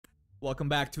Welcome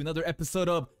back to another episode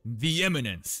of The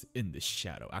Eminence in the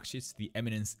Shadow. Actually, it's The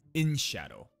Eminence in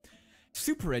Shadow.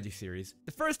 Super edgy series.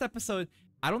 The first episode,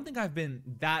 I don't think I've been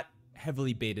that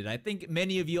heavily baited. I think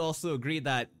many of you also agree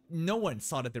that no one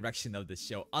saw the direction of this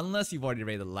show unless you've already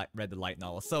read the light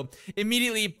novel. So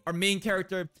immediately, our main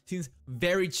character seems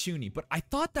very CHUNI. But I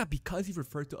thought that because he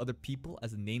referred to other people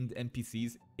as named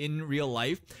NPCs in real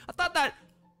life, I thought that,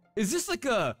 is this like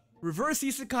a reverse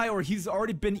isekai, or he's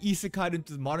already been isekai'd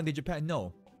into modern day Japan?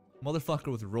 No. Motherfucker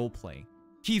was role-playing.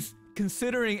 He's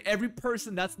considering every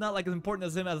person that's not like as important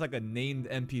as him as like a named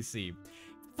NPC.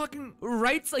 Fucking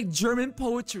writes like German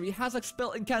poetry, has like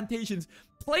spell incantations,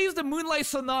 plays the Moonlight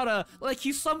Sonata like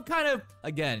he's some kind of...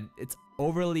 Again, it's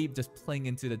overly just playing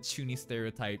into the CHUNI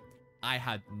stereotype. I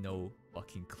had no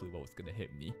fucking clue what was gonna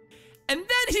hit me. And then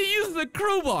he uses the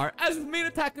crowbar as his main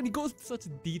attack, and he goes into such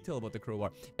detail about the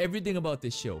crowbar. Everything about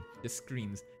this show just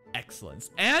screams excellence.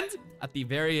 And at the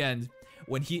very end,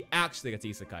 when he actually gets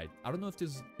isekai, I don't know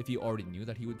if he already knew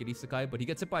that he would get isekai, but he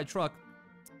gets hit by a truck,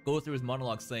 goes through his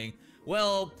monologue saying,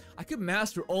 well, I could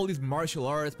master all these martial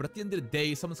arts, but at the end of the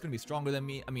day, someone's gonna be stronger than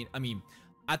me. I mean,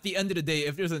 at the end of the day,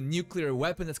 if there's a nuclear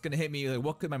weapon that's gonna hit me, like,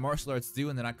 what could my martial arts do?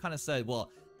 And then I kind of said, well,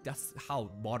 that's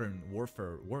how modern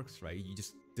warfare works, right? You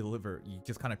just deliver, you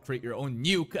just kind of create your own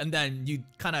nuke, and then you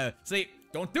kind of say,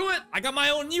 don't do it, I got my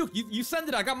own nuke. You send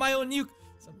it, I got my own nuke.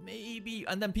 So maybe,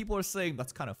 and then people are saying,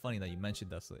 that's kind of funny that you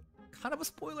mentioned that. So kind of a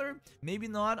spoiler, maybe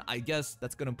not. I guess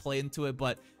that's gonna play into it,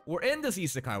 but we're in this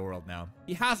isekai world now.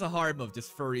 He has a harem of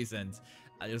just furries, and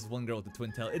there's one girl with a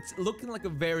twin tail. It's looking like a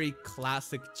very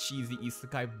classic cheesy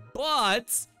isekai,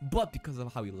 but because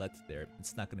of how he led there,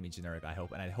 it's not gonna be generic, I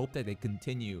hope. And I hope that they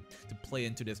continue to play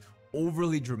into this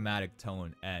overly dramatic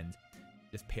tone and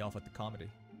just pay off with the comedy.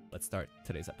 Let's start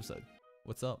today's episode.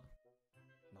 What's up?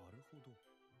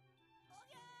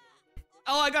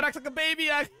 Oh, I got acted like a baby.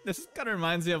 This kind of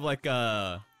reminds me of like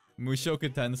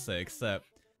Mushoku Tensei, except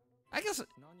I guess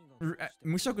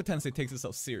Mushoku Tensei takes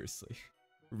itself seriously.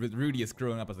 Rudy is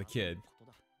growing up as a kid.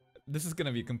 This is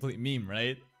gonna be a complete meme,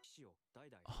 right?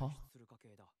 Huh?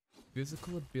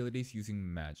 Physical abilities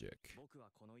using magic.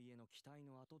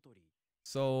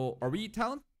 So, are we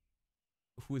talented?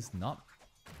 Who is not?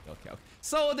 Okay.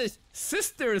 So, the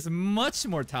sister is much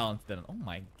more talented than... Oh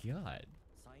my god.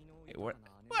 Hey,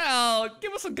 well,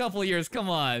 give us a couple years, come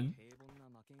on.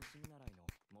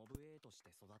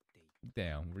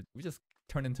 Damn, we just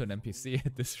turned into an NPC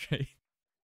at this rate.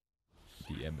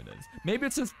 The Eminence. Maybe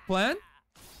it's his plan?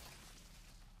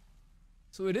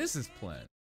 So it is his plan.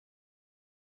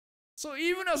 So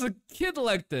even as a kid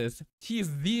like this, he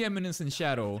is the Eminence in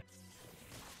Shadow.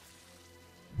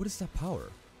 What is that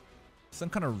power? Some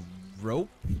kind of rope?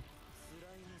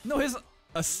 No,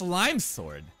 a slime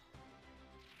sword.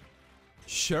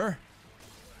 Sure.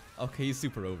 Okay, he's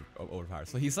super overpowered.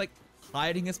 So he's like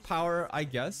hiding his power, I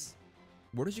guess.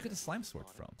 Where did you get the slime sword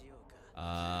from?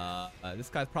 This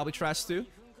guy's probably trash too.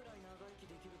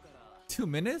 2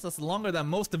 minutes? That's longer than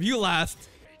most of you last.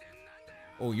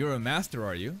 Oh, you're a master,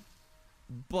 are you?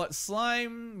 But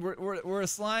slime, we're a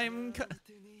slime.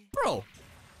 Bro,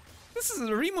 this is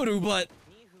a Rimuru, but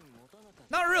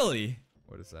not really.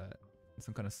 What is that?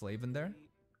 Some kind of slave in there?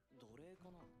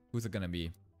 Who's it gonna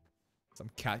be? Some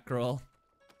cat girl?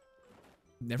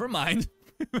 Never mind.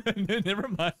 Never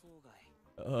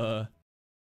mind.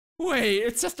 Wait,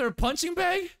 it's just our punching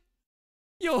bag?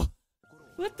 Yo,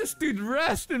 let this dude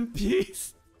rest in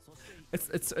peace.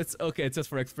 It's okay. It's just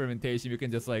for experimentation. You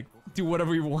can just like do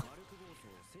whatever you want.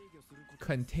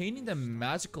 Containing the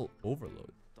magical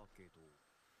overload,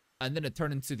 and then it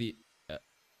turned into the.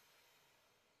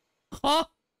 Huh?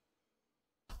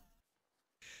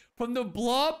 From the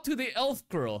blob to the elf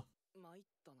girl.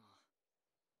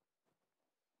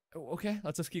 Okay,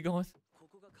 let's just keep going.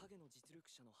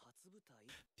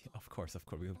 Of course.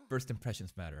 First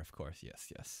impressions matter, of course.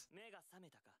 Yes.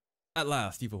 At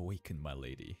last, you've awakened, my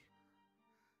lady.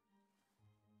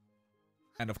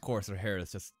 And of course, her hair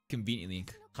is just conveniently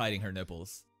hiding her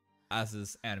nipples, as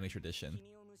is anime tradition.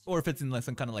 Or if it's in like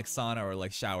some kind of like sauna or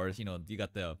like showers, you know, you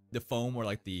got the foam or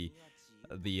like the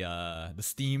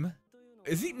steam.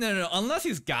 Is he? No. Unless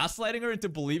he's gaslighting her into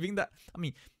believing that. I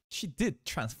mean, she did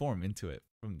transform into it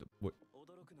from the. What?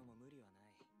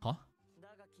 Huh?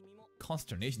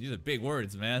 Consternation. These are big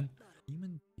words, man.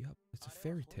 Even yep, it's a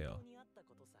fairy tale.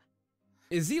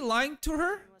 Is he lying to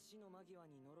her?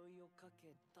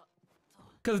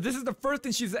 Because this is the first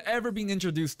thing she's ever been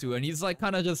introduced to, and he's like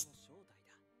kind of just.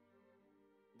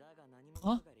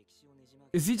 Huh?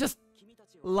 Is he just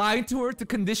lying to her to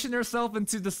condition herself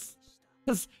into this?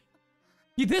 Because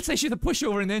he did say she's a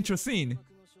pushover in the intro scene.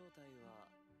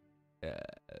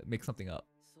 Make something up.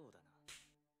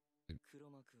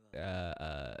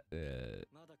 No,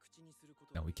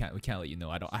 we can't let you know.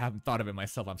 I haven't thought of it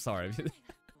myself. I'm sorry.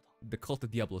 The cult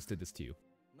of Diablos did this to you.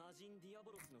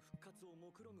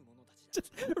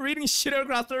 Just reading shit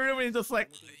across the room and just like,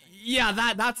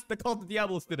 yeah, that's the cult of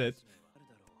Diablos did it.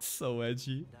 So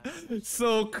edgy,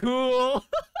 so cool.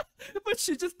 But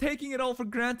she's just taking it all for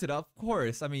granted. Of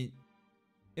course, I mean,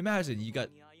 imagine you got,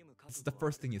 this is the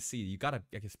first thing you see. You gotta,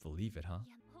 I guess, believe it, huh?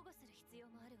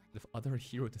 The other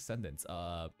hero descendants.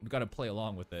 We gotta play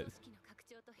along with it.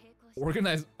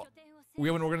 Organize. We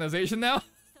have an organization now.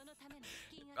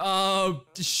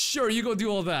 Sure, you go do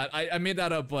all that. I made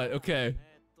that up, but okay.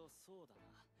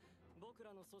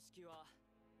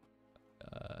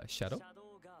 Shadow?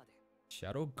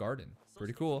 Shadow Garden.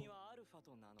 Pretty cool.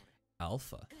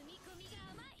 Alpha.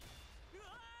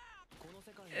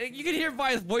 You can hear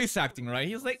by his voice acting, right?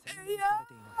 He's like, yeah.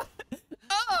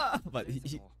 But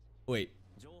wait.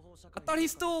 I thought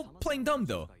he's still playing dumb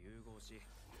though.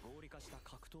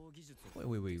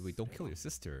 Wait, don't kill your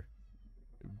sister.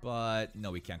 But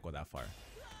no, we can't go that far.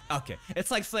 Okay,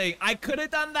 it's like saying, I could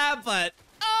have done that, but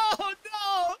oh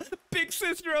no! Big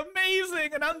sis, you're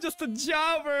amazing, and I'm just a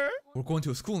jobber. We're going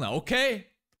to a school now, okay?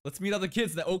 Let's meet other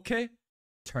kids now, okay?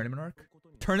 Tournament arc?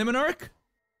 Tournament arc?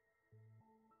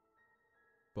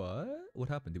 But what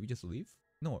happened? Did we just leave?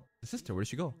 No, the sister, where did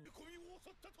she go?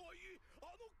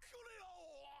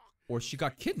 Or she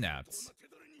got kidnapped?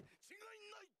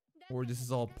 Or this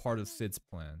is all part of Sid's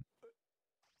plan?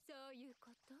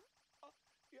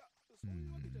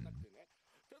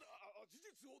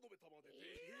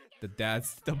 The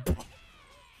dad's the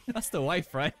that's the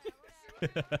wife, right?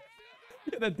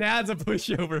 The dad's a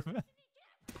pushover, man.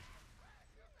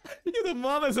 The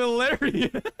mom is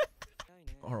hilarious.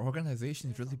 Our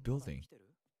organization is really building.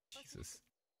 Jesus.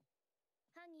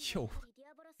 Yo.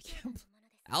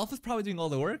 Alpha's probably doing all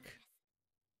the work?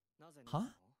 Huh?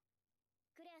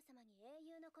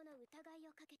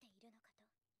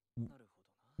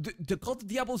 The cult of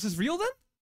Diablos is real then?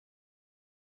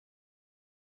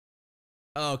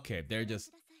 Okay, their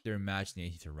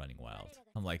imaginations are running wild.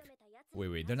 I'm like,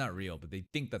 wait, they're not real, but they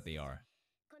think that they are.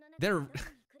 They're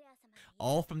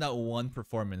all from that one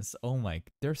performance. Oh my,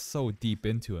 they're so deep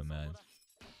into it, man.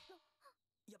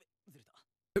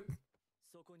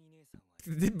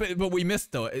 But we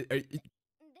missed though.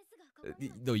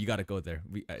 No, you gotta go there.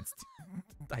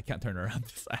 I can't turn around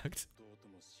this act.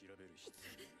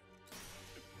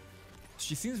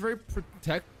 She seems very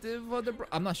protective of the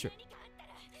I'm not sure.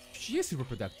 She is super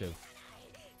protective.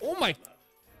 Oh my!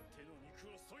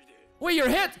 Wait, you're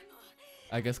hit!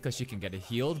 I guess because she can get it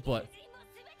healed, but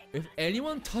if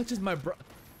anyone touches my bro,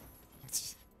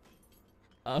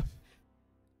 kind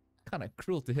of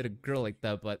cruel to hit a girl like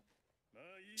that, but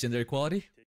gender equality?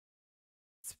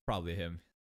 It's probably him.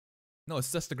 No,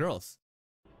 it's just the girls.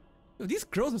 Yo, these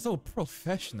girls are so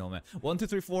professional, man. 1, 2,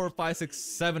 3, 4, 5, 6,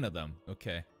 7 of them.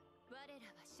 Okay.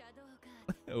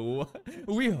 What?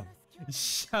 We are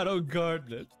Shadow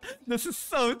Garden. This is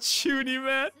so CHUNI,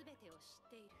 man.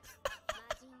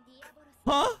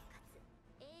 Huh?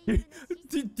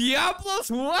 Diablos?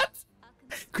 What?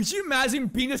 Could you imagine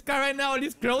being this guy right now and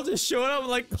these girls just showing up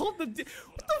like, what the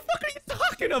fuck are you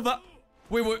talking about?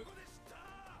 Wait. What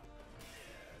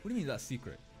do you mean that's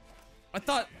secret? I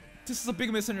thought this is a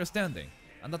big misunderstanding.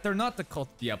 And that they're not the cult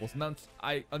of Diablos. And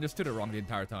I understood it wrong the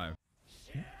entire time.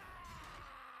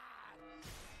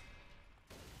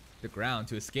 The ground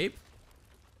to escape?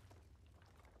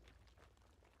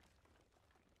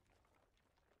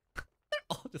 They're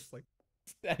all just like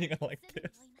standing like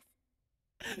this.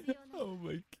 Oh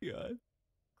my god.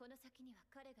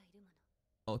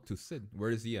 Oh, to Sid. Where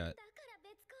is he at?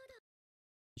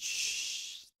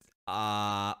 Shh.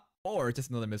 Or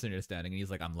just another misunderstanding and he's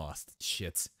like, I'm lost.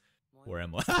 Shit. Where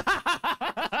am I?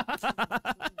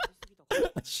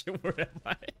 Shit, where am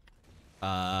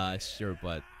I? Sure,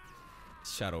 but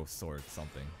Shadow Sword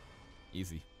something.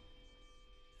 Easy.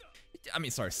 I mean,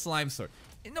 sorry, Slime Sword.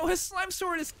 No, his Slime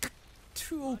Sword is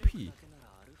too OP.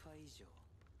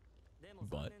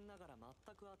 But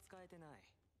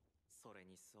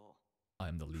I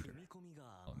am the leader.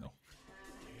 Oh no.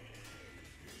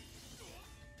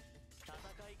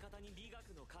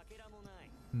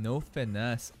 No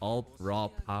finesse, all raw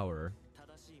power.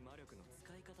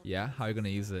 Yeah, how are you gonna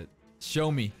use it?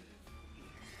 Show me.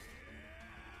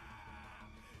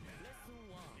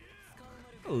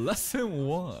 Lesson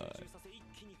 1.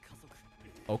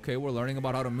 Okay, we're learning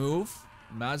about how to move.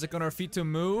 Magic on our feet to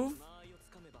move.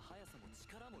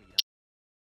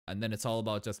 And then it's all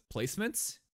about just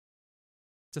placements.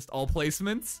 Just all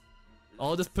placements.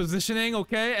 All just positioning,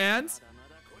 okay, and...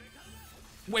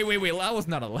 Wait, that was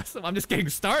not a lesson. I'm just getting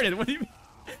started. What do you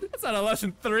mean? That's not a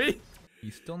lesson 3.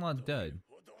 He's still not dead.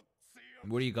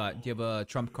 What do you got? Do you have a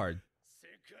trump card?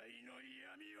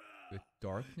 The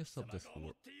darkness of this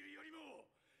world.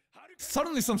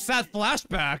 Suddenly some sad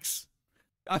flashbacks.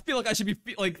 I feel like I should be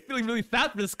feeling really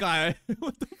sad for this guy.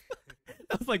 What the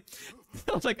fuck?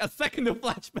 That was like a second of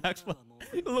flashbacks, but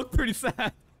it looked pretty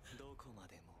sad.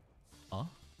 Huh?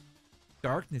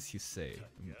 Darkness, you say?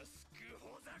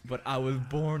 But I was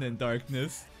born in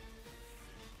darkness.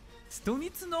 Still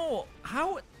need to know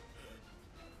how.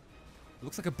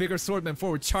 Looks like a bigger sword than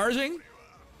forward charging.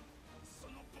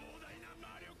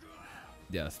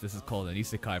 Yes, this is called an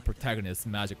isekai protagonist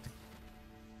magic.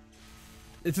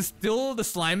 Is it still the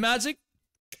slime magic?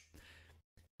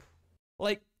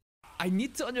 Like, I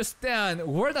need to understand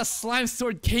where that slime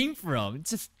sword came from.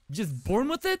 Just born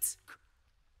with it?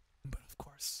 But of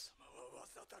course.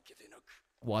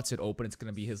 Watch it open, it's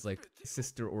gonna be his like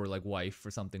sister or like wife or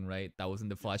something, right? That was in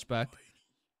the flashback.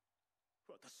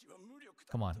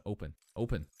 Come on, open.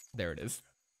 Open. There it is.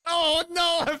 Oh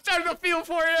no! I'm starting to feel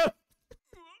for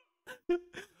him!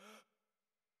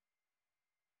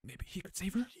 Maybe he could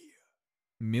save her?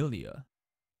 Milia.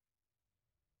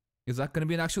 Is that gonna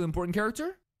be an actually important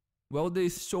character? Well, they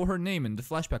show her name in the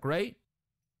flashback, right?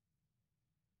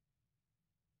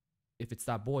 If it's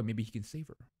that boy, maybe he can save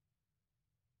her.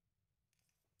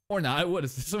 Or not. What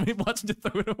is this? Somebody watching to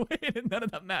throw it away and none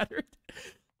of that mattered?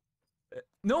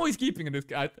 No, he's keeping it. This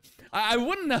guy. I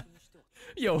wouldn't have.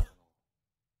 Yo.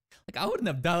 Like, I wouldn't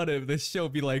have doubted if this show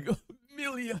be like, oh,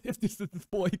 Milia, if this is this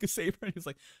boy, he could save her. And he's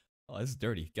like, oh, this is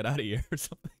dirty. Get out of here or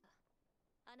something.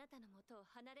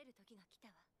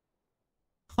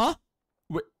 Huh?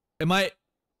 Wait,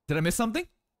 did I miss something?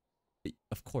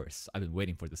 Of course, I've been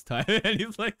waiting for this time. And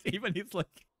he's like,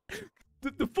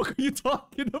 the fuck are you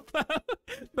talking about?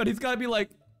 But he's gotta be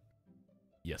like,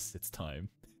 yes, it's time.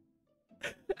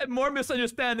 And more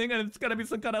misunderstanding, and it's gonna be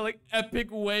some kind of like epic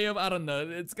way of, I don't know,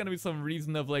 it's gonna be some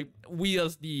reason of like, we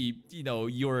as the, you know,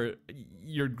 your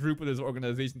group of this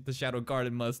organization, the Shadow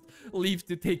Garden, must leave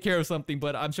to take care of something,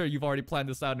 but I'm sure you've already planned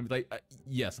this out and be like,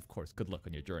 yes, of course, good luck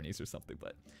on your journeys or something.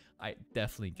 But I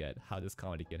definitely get how this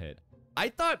comedy can hit. I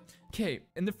thought, okay,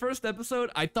 in the first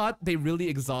episode, I thought they really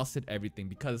exhausted everything,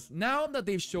 because now that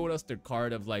they've showed us their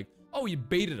card of like, oh, you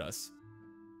baited us.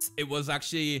 It was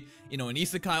actually, you know, an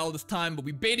isekai all this time, but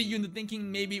we baited you into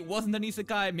thinking maybe it wasn't an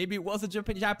isekai, maybe it was a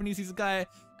Japanese isekai,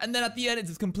 and then at the end it's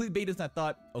this complete bait, and I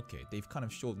thought, okay, they've kind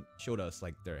of showed us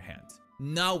like their hand.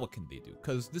 Now what can they do?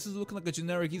 Because this is looking like a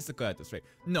generic isekai at this rate.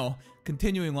 No,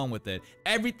 continuing on with it,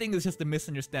 everything is just a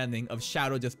misunderstanding of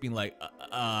Shadow just being like,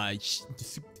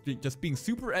 just being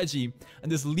super edgy,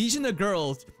 and this legion of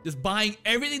girls just buying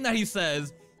everything that he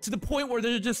says to the point where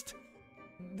they're just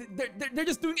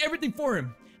doing everything for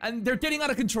him. And they're getting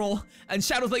out of control, and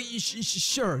Shadow's like,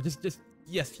 sure,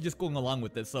 yes, he's just going along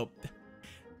with it. So,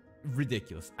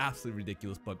 ridiculous, absolutely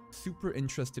ridiculous, but super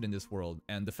interested in this world.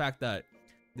 And the fact that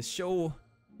the show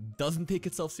doesn't take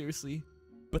itself seriously,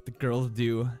 but the girls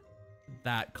do,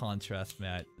 that contrast,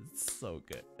 man, it's so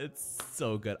good. It's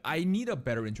so good. I need a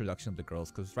better introduction of the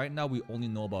girls, because right now we only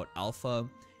know about Alpha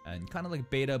and kind of like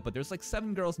Beta, but there's like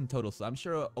 7 girls in total, so I'm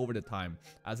sure over the time,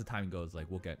 as the time goes, like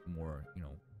we'll get more, you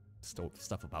know,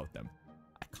 stuff about them.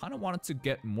 I kind of wanted to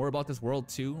get more about this world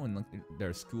too, and like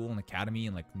their school and academy,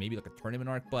 and like maybe like a tournament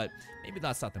arc, but maybe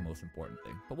that's not the most important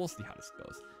thing. But we'll see how this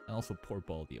goes. And also, poor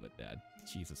Baldy of a dad.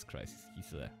 Jesus Christ,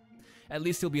 he's at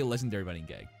least he'll be a legendary running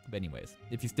gag. But anyways,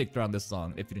 if you stick around this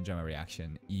long, if you enjoy my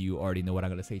reaction, you already know what I'm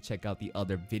gonna say. Check out the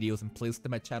other videos and playlists on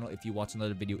my channel if you watch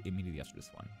another video immediately after this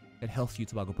one. It helps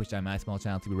YouTube algo push my small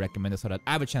channel to be recommended so that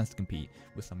I have a chance to compete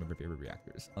with some of your favorite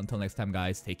reactors. Until next time,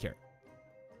 guys, take care.